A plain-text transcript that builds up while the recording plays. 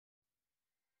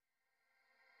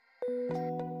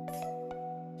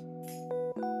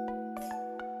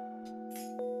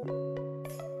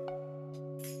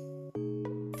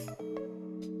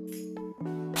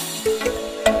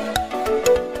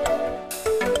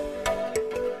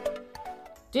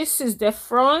This is the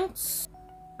front.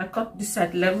 I cut this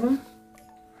side 11,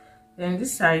 then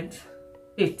this side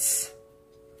 8.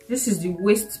 This is the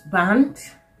waistband.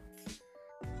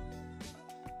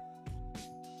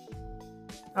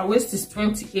 Our waist is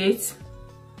 28.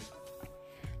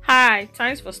 Hi,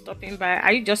 thanks for stopping by.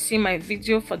 Are you just seeing my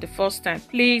video for the first time?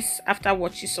 Please, after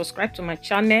watching, subscribe to my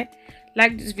channel,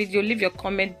 like this video, leave your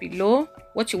comment below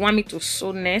what you want me to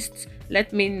sew next.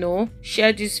 Let me know.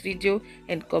 Share this video,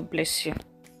 and God bless you.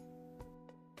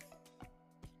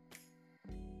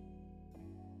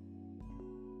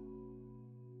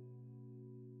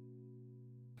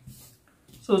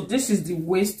 So this is the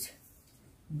waistband,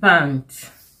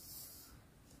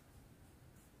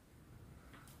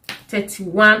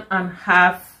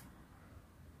 31.5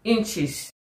 inches.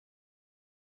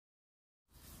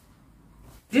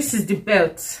 This is the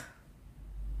belt.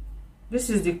 This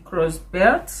is the cross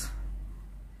belt.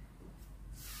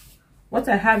 What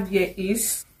I have here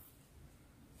is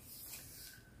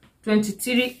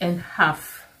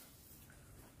 23.5.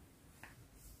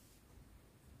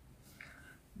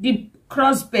 The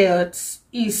cross belt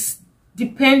is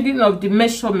depending on the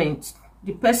measurement,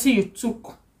 the person you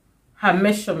took her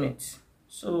measurement.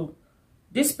 So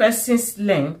this person's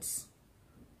length,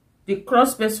 the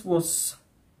cross belt was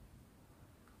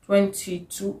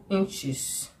 22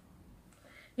 inches.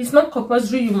 It's not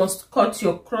compulsory you must cut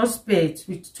your cross belt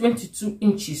with 22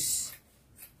 inches.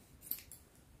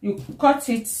 You cut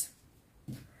it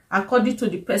according to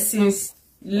the person's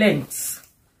length.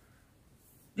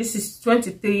 This is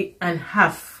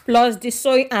 23.5 plus the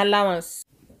sewing allowance.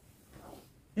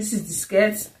 This is the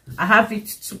skirt. I have it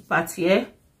 2 parts here.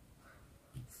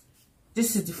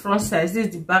 This is the front side. This is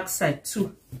the back side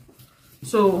too.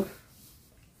 So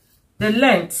the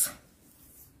length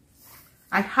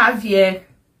I have here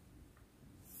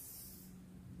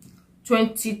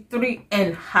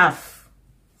 23.5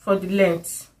 for the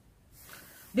length.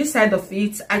 This side of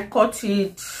it I cut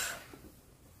it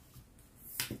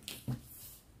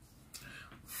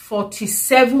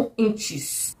 47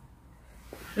 inches.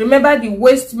 Remember the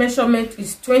waist measurement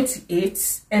is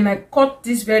 28 and I cut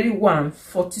this very one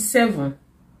 47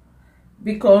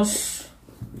 because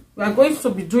we are going to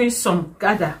be doing some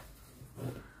gather.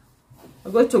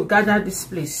 We're going to gather this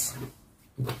place.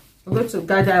 I'm going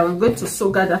to sew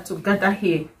gather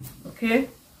here. Okay,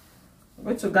 I'm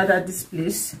going to gather this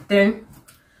place. Then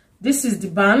this is the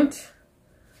band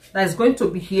that is going to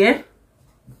be here.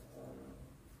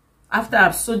 After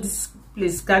I've sewed this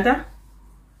place gather,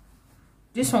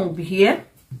 this one will be here.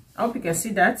 I hope you can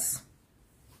see that.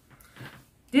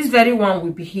 This very one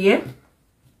will be here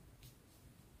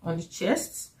on the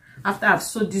chest. After I've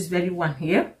sewed this very one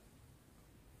here,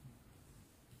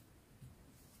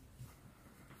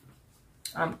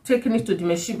 I'm taking it to the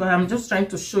machine, but I'm just trying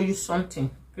to show you something.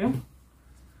 Okay,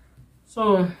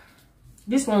 so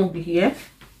this one will be here.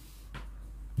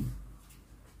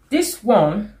 This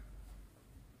one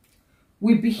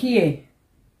will be here.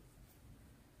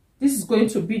 This is going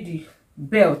to be the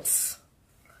belt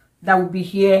that will be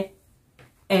here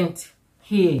and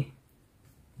here.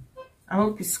 I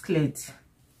hope it's cleared.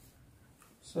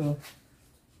 So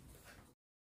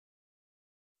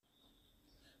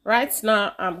right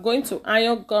now I'm going to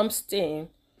iron gum stain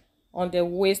on the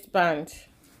waistband.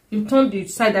 You turn the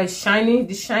side that is shiny,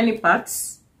 the shiny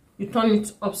parts, you turn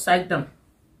it upside down.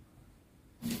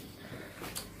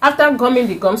 After gumming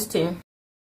the gum stain,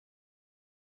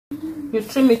 you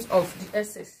trim it off the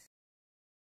excess.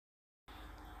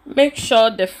 Make sure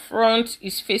the front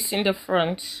is facing the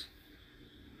front.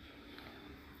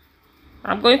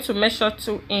 I'm going to measure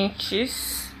 2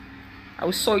 inches. I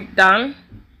will sew it down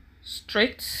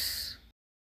straight.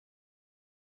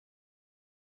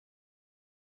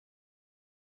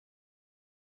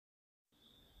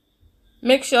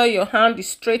 Make sure your hand is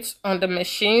straight on the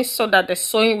machine so that the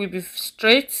sewing will be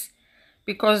straight,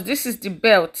 because this is the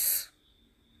belt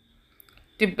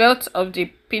of the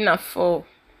pinafore.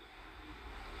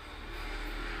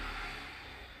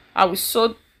 I will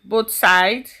sew both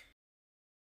sides.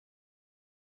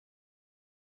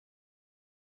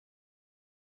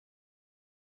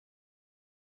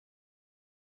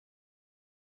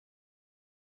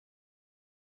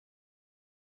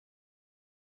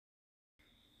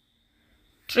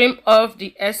 Trim off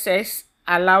the excess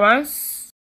allowance.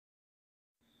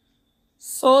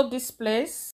 Sew this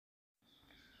place.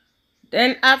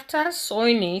 Then after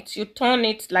sewing it, you turn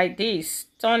it like this.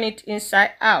 Turn it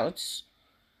inside out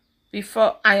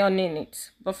before ironing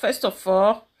it. But first of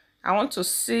all, I want to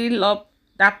seal up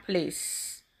that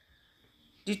place,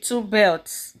 the 2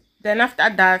 belts. Then after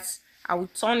that, I will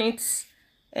turn it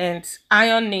and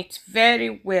iron it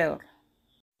very well.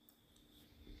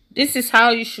 This is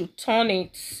how you should turn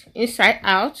it inside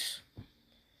out.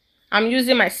 I'm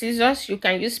using my scissors. You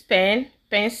can use pen,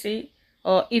 pencil,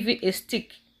 or even a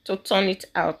stick to turn it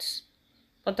out,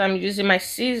 but I'm using my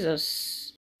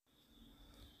scissors.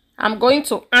 I'm going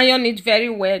to iron it very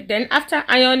well. Then after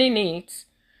ironing it,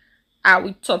 I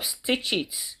will top stitch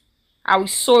it. I will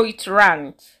sew it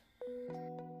round.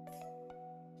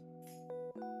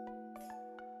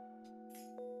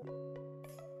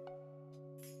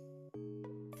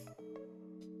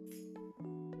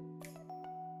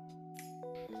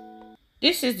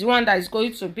 This is the one that is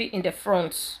going to be in the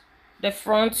front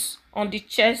on the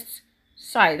chest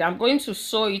side. I'm going to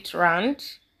sew it round.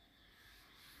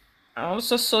 I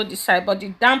also sew this side, but the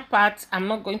down part I'm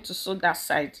not going to sew that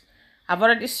side. I've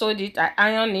already sewed it, I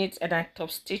iron it, and I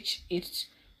top stitch it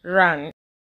round.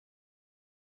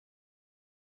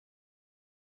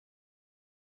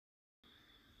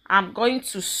 I'm going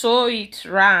to sew it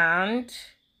round.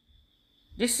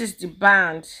 This is the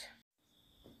band.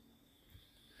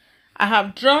 I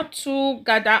have drawn 2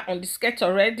 gather on the skirt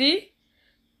already.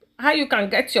 How you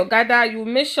can get your gather, you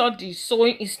make sure the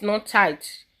sewing is not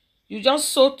tight. You just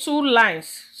sew 2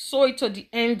 lines, sew it to the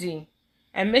ending,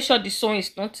 and make sure the sewing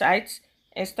is not tight,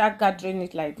 and start gathering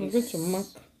it like this. I'm going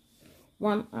to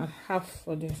mark 1.5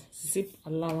 for the zip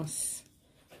allowance.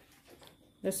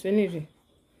 Let's finish it.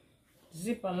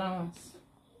 Zip allowance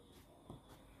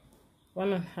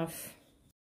 1.5.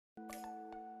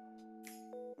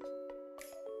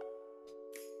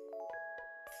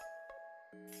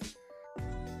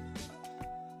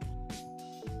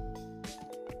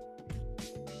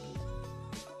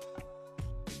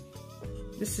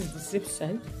 This is the zip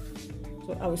side,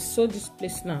 so I will sew this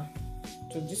place now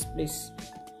to this place.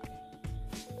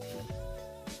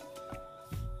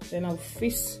 Then I'll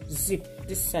fix zip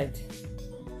this side.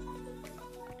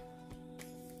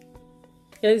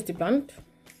 Here is the band.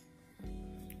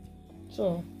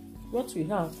 So what we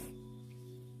have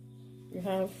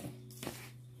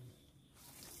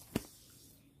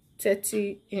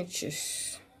 30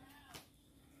 inches,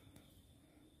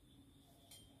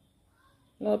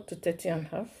 not to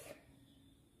 30.5.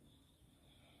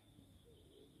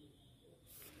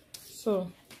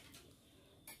 So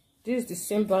this is the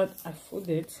same band I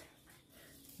folded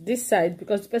this side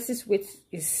because the person's weight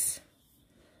is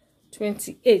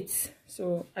 28,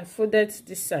 so I folded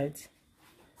this side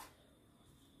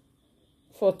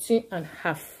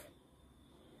 14.5.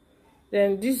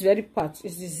 Then this very part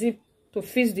is the zip to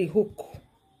fix the hook.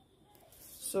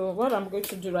 So what I'm going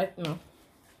to do right now,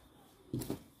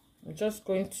 I'm just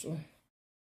going to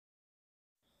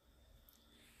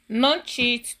notch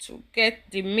it to get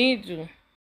the middle.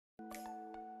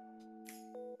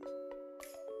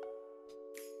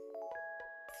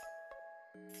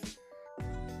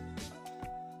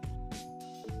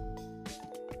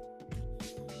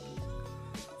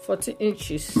 $40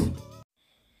 inches,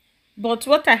 but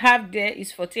what I have there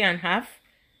is 14.5.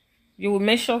 You will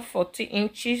measure 40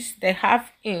 inches. The ½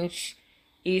 inch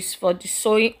is for the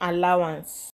sewing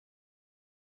allowance.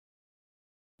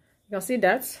 You can see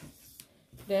that.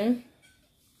 Then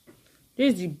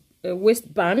this is the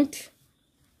waistband.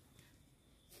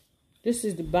 This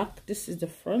is the back, this is the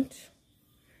front.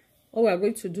 All we are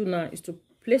going to do now is to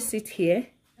place it here.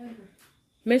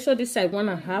 Measure this side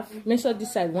 1.5, measure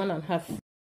this side 1.5.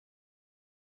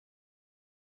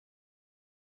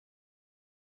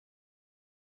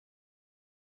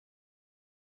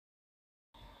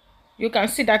 You can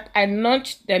see that I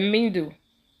notched the middle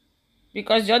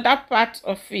because the other part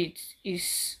of it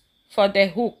is for the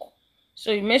hook.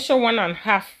 So you measure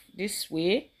 1.5 this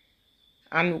way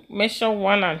and measure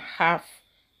 1.5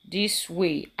 this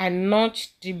way. I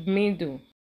notched the middle.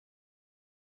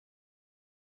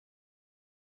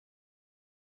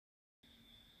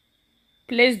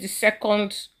 Place the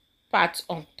second part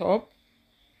on top.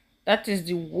 That is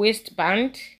the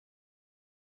waistband.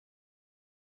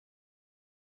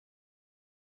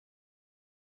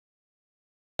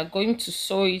 I'm going to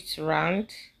sew it round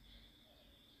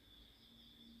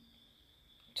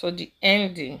to the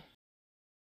ending.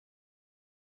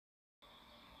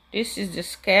 This is the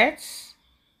skirt,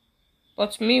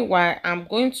 but meanwhile I'm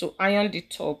going to iron the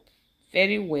top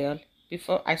very well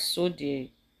before I sew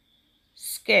the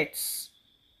skirts.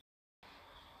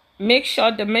 Make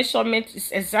sure the measurement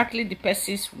is exactly the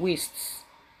person's waist.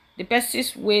 The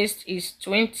person's waist is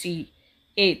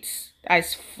 28,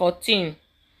 that's 14.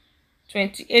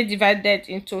 28 divided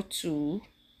into 2,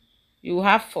 you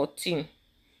have 14.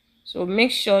 So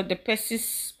make sure the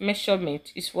person's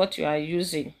measurement is what you are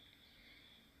using.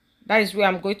 That is where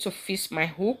I'm going to fix my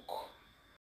hook.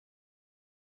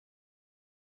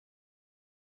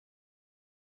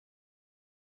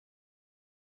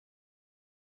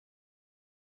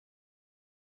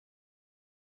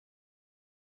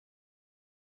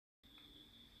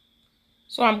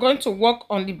 So I'm going to work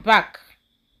on the back.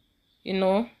 You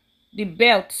know, the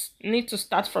belt need to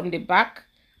start from the back.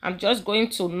 I'm just going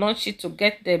to notch it to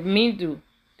get the middle,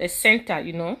 the center,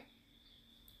 you know.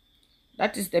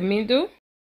 That is the middle.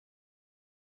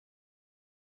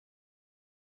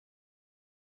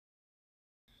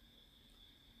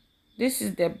 This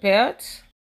is the belt.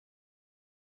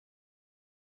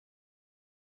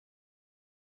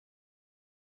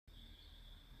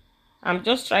 I'm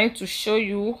just trying to show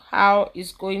you how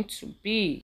it's going to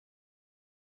be.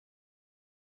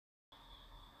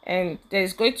 And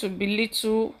there's going to be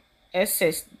little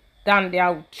excess down there.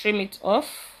 I'll trim it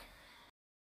off.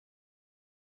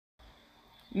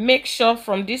 Make sure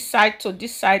from this side to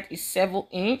this side is 7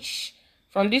 inch.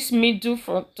 From this middle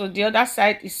to the other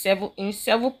side is 7 inch.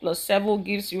 7 plus 7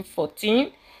 gives you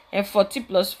 14. And 40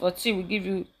 plus 40 will give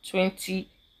you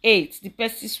 28. The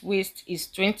person's waist is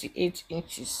 28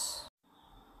 inches.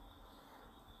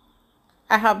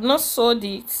 I have not sewed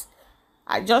it.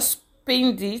 I just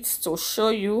pinned it to show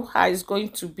you how it's going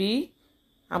to be.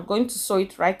 I'm going to sew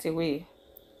it right away.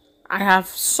 I have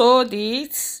sewed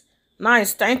it. Now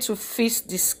it's time to fix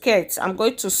the skirt. I'm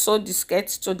going to sew the skirt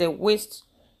to the waist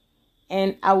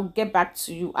and I will get back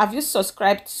to you. Have you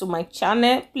subscribed to my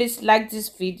channel? Please like this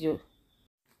video.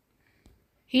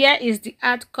 Here is the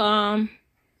outcome.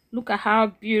 Look at how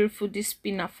beautiful this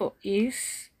pinafore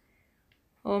is.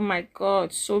 Oh my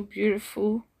God, so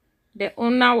beautiful. The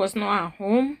owner was not at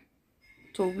home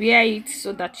to wear it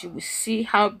so that you will see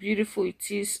how beautiful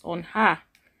it is on her.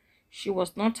 She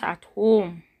was not at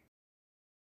home.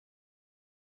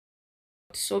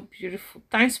 So beautiful.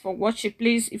 Thanks for watching.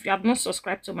 Please, if you have not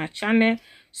subscribed to my channel,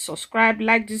 subscribe,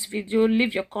 like this video,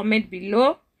 leave your comment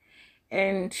below.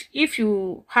 And if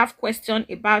you have questions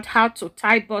about how to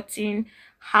tie button,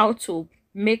 how to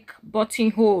make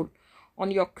buttonhole on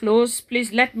your clothes,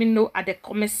 please let me know at the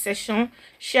comment section.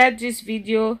 Share this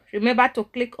video. Remember to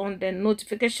click on the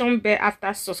notification bell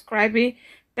after subscribing.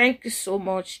 Thank you so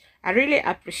much. I really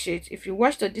appreciate. If you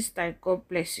watched to this time, God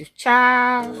bless you.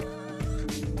 Ciao.